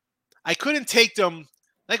 I couldn't take them.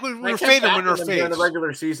 Like when we were fading them when they were favored in the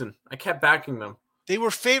regular season. I kept backing them. They were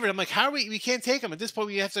favored. I'm like, how are we can't take them. At this point,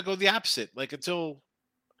 we have to go the opposite. Until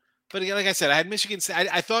but again, like I said, I had Michigan.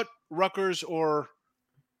 I thought Rutgers or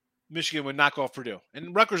Michigan would knock off Purdue.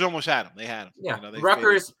 And Rutgers almost had them. They had them. Yeah.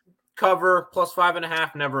 Rutgers cover plus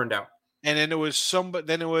 5.5, never in doubt. And then it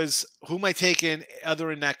was who am I taking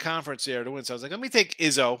other in that conference there to win? So I was like, let me take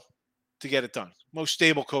Izzo to get it done. Most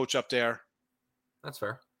stable coach up there. That's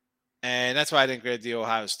fair. And that's why I didn't grade the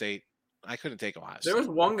Ohio State. I couldn't take Ohio State. There was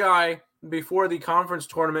one guy before the conference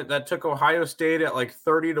tournament that took Ohio State at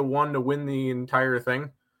 30-1 to win the entire thing.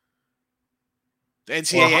 The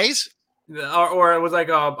NCAAs? Or it was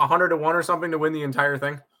 100-1 or something to win the entire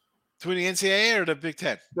thing. To win the NCAA or the Big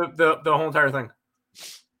Ten? The whole entire thing.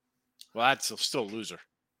 Well, that's still a loser.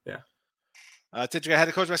 Yeah. I had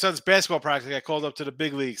to coach my son's basketball practice. I got called up to the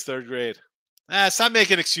big leagues, 3rd grade. Stop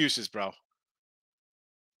making excuses, bro.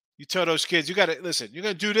 You tell those kids, you got to listen. You're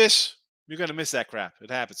going to do this. You're going to miss that crap.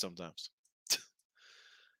 It happens sometimes.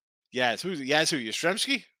 Who?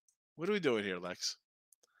 Yastrzemski? What are we doing here, Lex?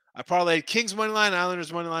 I parlayed Kings money line,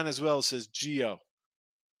 Islanders money line as well. Says Gio.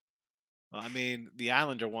 Well, I mean, the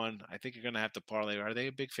Islander one. I think you're going to have to parlay. Are they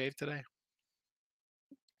a big fave today?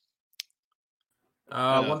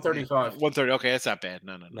 135. 130. Okay, that's not bad.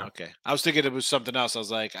 No. Okay, I was thinking it was something else. I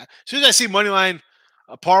was like, as soon as I see money line.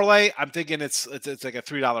 A parlay, I'm thinking it's like a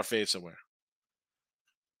 $3 fave somewhere.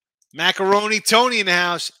 Macaroni Tony in the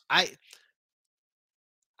house. I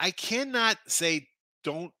cannot say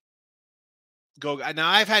don't go. Now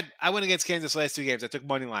I went against Kansas last 2 games. I took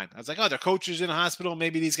money line. I was like, oh, their coach is in the hospital.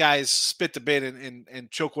 Maybe these guys spit the bit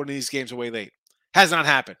and choke one of these games away late. Has not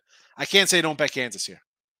happened. I can't say don't bet Kansas here.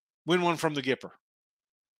 Win one from the Gipper.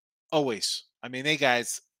 Always. I mean, they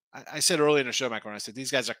guys. I said earlier in the show, Macaroni. I said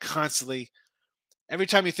these guys are constantly. Every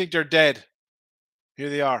time you think they're dead, here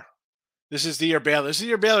they are. This is the year Baylor. This is the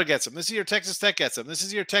year Baylor gets them. This is the year Texas Tech gets them. This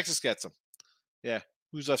is the year Texas gets them. Yeah.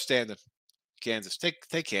 Who's left standing? Kansas.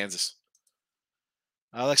 Take Kansas.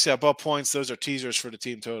 Alexia, above points. Those are teasers for the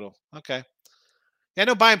team total. Okay. Yeah,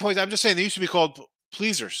 no buying points. I'm just saying they used to be called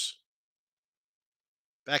pleasers.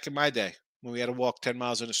 Back in my day when we had to walk 10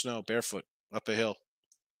 miles in the snow barefoot up a hill.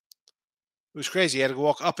 It was crazy. You had to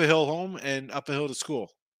walk up a hill home and up a hill to school.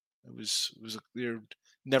 It was your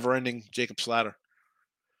never-ending Jacob's Ladder.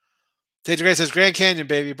 Tater Gray says, Grand Canyon,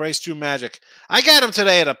 baby. Bryce Drew Magic. I got him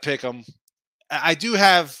today at a pick 'em. I do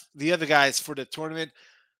have the other guys for the tournament.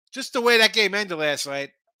 Just the way that game ended last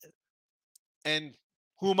night. And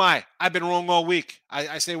who am I? I've been wrong all week.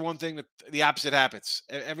 I say one thing, the opposite happens.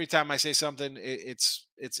 Every time I say something, it's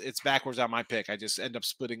backwards on my pick. I just end up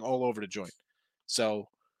splitting all over the joint. So,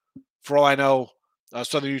 for all I know,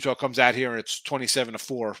 Southern Utah comes out here and it's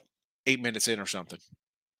 27-4, 8 minutes in or something.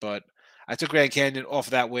 but I took Grand Canyon off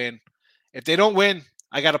of that win. If they don't win,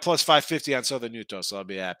 I got a plus 550 on Southern Utah, so I'll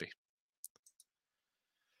be happy.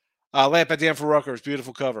 Lamp at the end for Rutgers.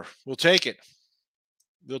 Beautiful cover. We'll take it.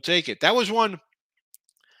 We'll take it. That was one,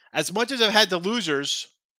 as much as I've had the losers,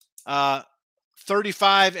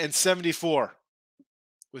 35 and 74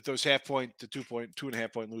 with those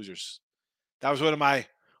 2.5 point losers. That was one of my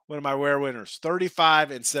rare winners.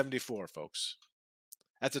 35 and 74, folks.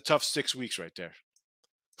 That's a tough 6 weeks right there.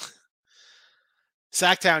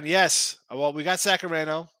 Sacktown, yes. Well, we got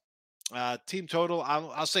Sacramento. Team total,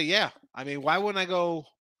 I'll say yeah. I mean, why wouldn't I go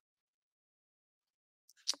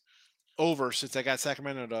over since I got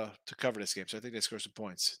Sacramento to cover this game? So I think they scored some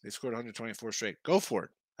points. They scored 124 straight. Go for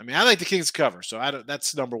it. I mean, I like the Kings cover, so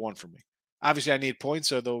that's number one for me. Obviously, I need points,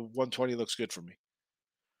 so the 120 looks good for me.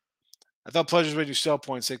 I thought Pleasures made you sell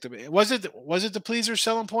points. Was it the Pleasers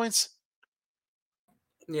selling points?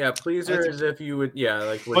 Yeah, Pleaser is if you would. Yeah,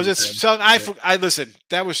 like what was it selling? Yeah. I listen.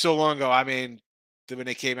 That was so long ago. I mean, when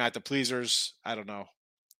they came out, the Pleasers. I don't know.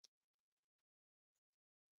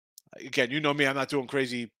 Again, you know me. I'm not doing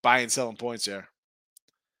crazy buying selling points there.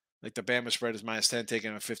 Like the Bama spread is -10,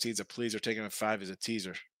 taking a 15 is a pleaser, taking a 5 is a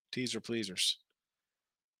teaser. Teaser pleasers.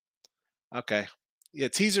 Okay. Yeah,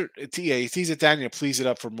 teaser. Yeah, you tease it down, you please it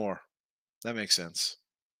up for more. That makes sense.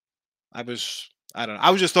 I don't know.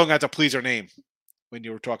 I was just throwing out the pleaser name when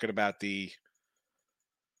you were talking about the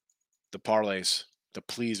parlays, the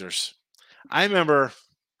pleasers. I remember,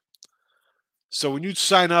 so when you'd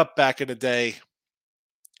sign up back in the day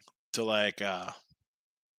to like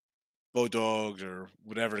Bodogs or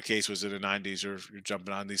whatever the case was in the 90s, or you're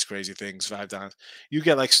jumping on these crazy things 5 times, you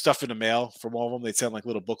get like stuff in the mail from all of them. They'd send like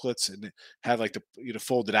little booklets and it had like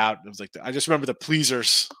fold it out. It was like, I just remember the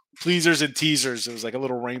pleasers and teasers. It was like a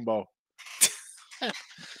little rainbow.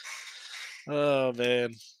 Oh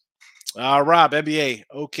man. Rob, NBA,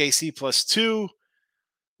 OKC +2,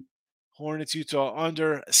 Hornets, Utah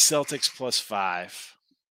under, Celtics +5.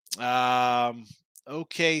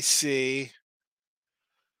 OKC.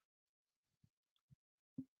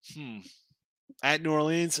 At New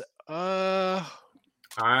Orleans.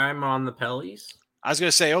 I'm on the Pellies. I was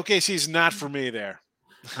gonna say OKC is not for me there.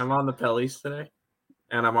 I'm on the Pellies today,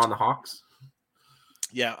 and I'm on the Hawks.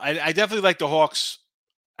 Yeah, I definitely like the Hawks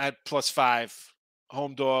at +5.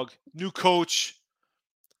 Home dog, new coach.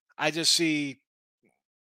 I just see.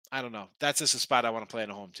 I don't know. That's just a spot I want to play in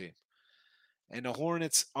a home team. And the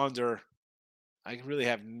Hornets under. I really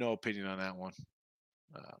have no opinion on that one.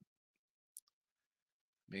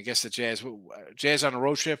 I guess the Jazz on a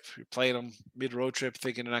road trip. You're playing them mid-road trip,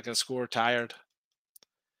 thinking they're not going to score, tired.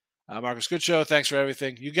 Marcus, good show. Thanks for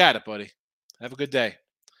everything. You got it, buddy. Have a good day.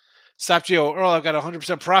 Stop Gio. Earl, I've got a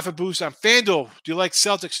 100% profit boost on FanDuel. Do you like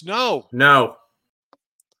Celtics? No.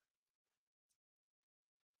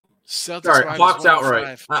 Celtics. Sorry, Hawks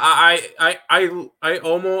outright. I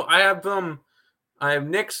have them. I have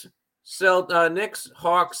Knicks,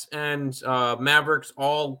 Hawks, and Mavericks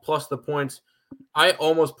all plus the points. I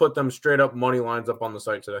almost put them straight up money lines up on the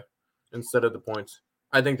site today instead of the points.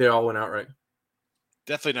 I think they all went outright.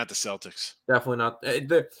 Definitely not the Celtics. Definitely not.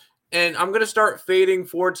 And I'm going to start fading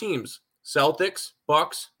 4 teams: Celtics,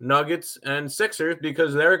 Bucks, Nuggets, and Sixers,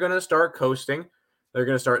 because they're going to start coasting. They're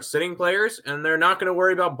going to start sitting players, and they're not going to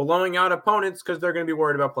worry about blowing out opponents because they're going to be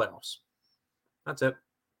worried about playoffs. That's it.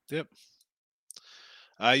 Yep.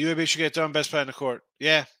 UAB should get done. Best play on the court.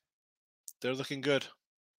 Yeah, they're looking good.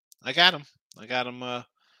 I got them.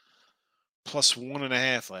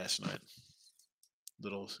 +1.5 last night.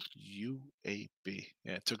 Little UAB.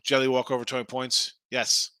 Yeah, took Jelly Walk over 20 points.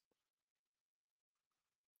 Yes.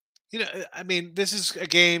 I mean, this is a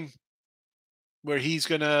game where he's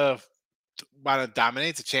going to want to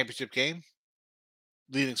dominate the championship game.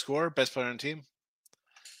 Leading scorer, best player on the team.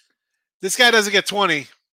 This guy doesn't get 20.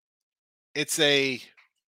 It's a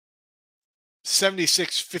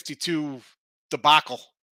 76-52 debacle.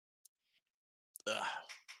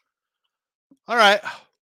 All right.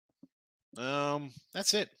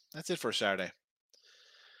 That's it. That's it for Saturday.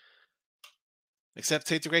 Except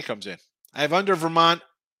Tate the Great comes in. I have under Vermont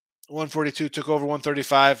 142, took over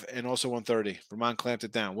 135, and also 130. Vermont clamped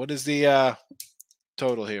it down. What is the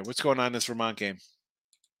total here? What's going on in this Vermont game?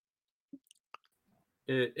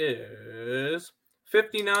 It is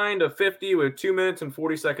 59-50 with 2 minutes and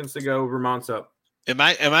 40 seconds to go. Vermont's up. Am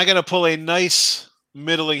I going to pull a nice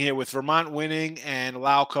middling here with Vermont winning and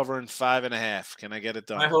Lau covering 5.5? Can I get it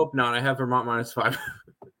done? I hope not. I have Vermont -5.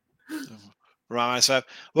 Vermont -5.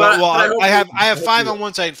 Well, I have 5 on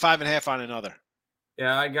one side and 5.5 on another.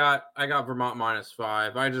 Yeah, I got Vermont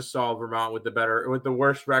 -5. I just saw Vermont with the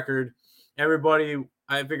worst record. I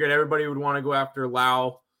figured everybody would want to go after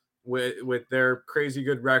Lau. with their crazy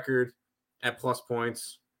good record at plus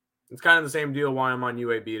points. It's kind of the same deal why I'm on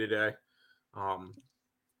UAB today.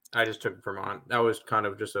 I just took Vermont. That was kind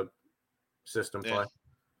of just a system play.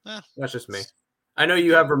 That's just me. I know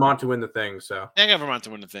you have Vermont to win the thing, so I got Vermont to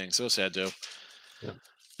win the thing. So sad, Joe. Yeah.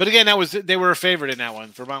 But again, they were a favorite in that one.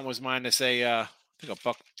 Vermont was minus I think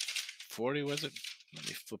 $1.40 was it? Let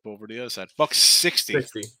me flip over to the other side. $1.60.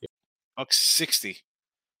 60. $1.60.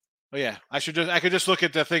 Oh yeah, I could just look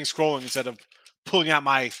at the thing scrolling instead of pulling out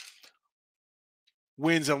my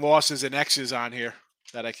wins and losses and X's on here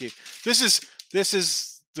that I keep. This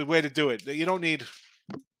is the way to do it. You don't need.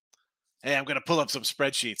 Hey, I'm gonna pull up some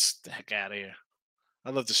spreadsheets. The heck out of here. I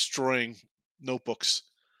love destroying notebooks.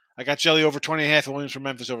 I got Jelly over 20.5 and Williams from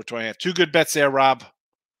Memphis over 20.5. Two good bets there, Rob.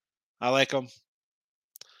 I like them.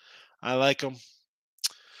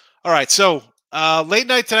 All right, so late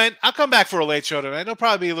night tonight. I'll come back for a late show tonight. It'll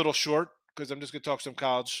probably be a little short because I'm just going to talk some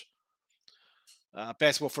college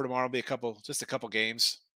basketball for tomorrow. Will be just a couple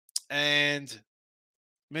games. And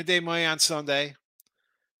midday money on Sunday.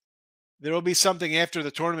 There will be something after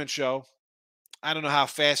the tournament show. I don't know how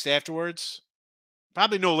fast afterwards.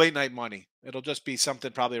 Probably no late night money. It'll just be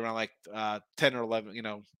something probably around like 10 or 11,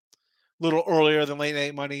 a little earlier than late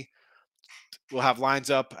night money. We'll have lines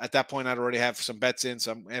up. At that point, I'd already have some bets in.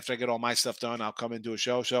 So after I get all my stuff done, I'll come and do a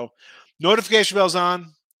show. So notification bells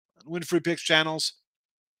on. Win Free Picks channels.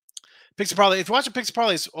 Picks and Parlay. If you're watching Picks and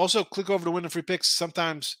Parlays, also click over to Win Free Picks.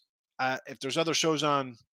 Sometimes if there's other shows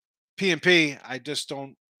on PMP, I just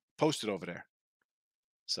don't post it over there.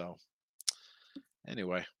 So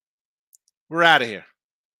anyway, we're out of here.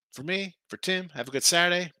 For me, for Tim, have a good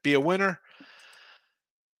Saturday. Be a winner.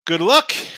 Good luck.